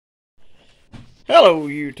Hello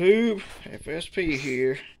YouTube, FSP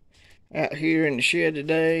here. Out here in the shed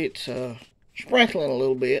today. It's sprinkling a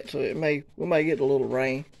little bit, so we may get a little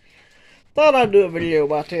rain. Thought I'd do a video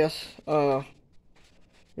about this.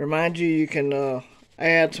 Remind you, you can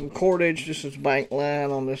add some cordage. This is bank line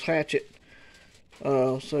on this hatchet.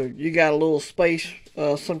 So you got a little space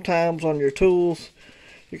sometimes on your tools.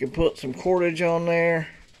 You can put some cordage on there,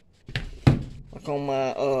 like on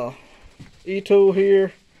my E-tool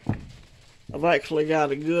here. I've actually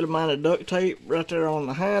got a good amount of duct tape right there on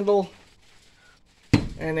the handle.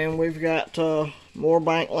 And then we've got more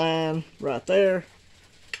bank line right there.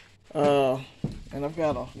 And I've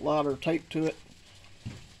got a lot of tape to it.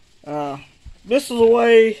 This is a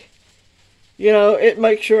way, it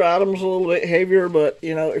makes your items a little bit heavier, but,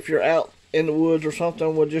 if you're out in the woods or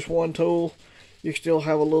something with just one tool, you still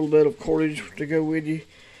have a little bit of cordage to go with you.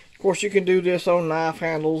 Of course, you can do this on knife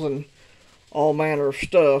handles and all manner of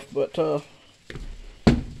stuff, but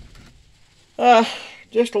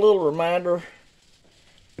just a little reminder,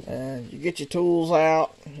 you get your tools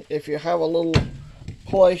out. If you have a little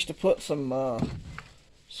place to put some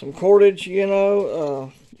cordage,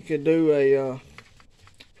 you could do a,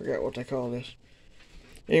 forgot what they call this.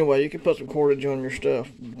 Anyway, you can put some cordage on your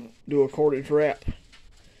stuff, do a cordage wrap.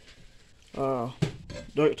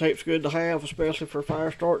 Duct tape's good to have, especially for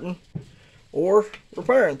fire starting or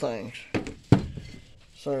repairing things.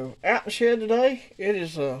 So, out in the shed today, it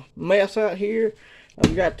is a mess out here.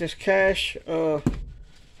 I've got this cache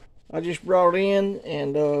I just brought in,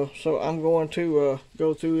 and so I'm going to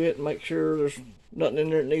go through it and make sure there's nothing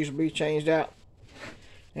in there that needs to be changed out,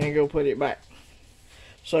 and go put it back.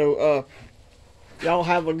 So, y'all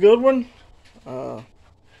have a good one.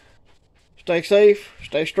 Stay safe,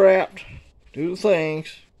 stay strapped, do the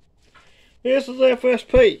things. This is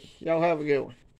FSP. Y'all have a good one.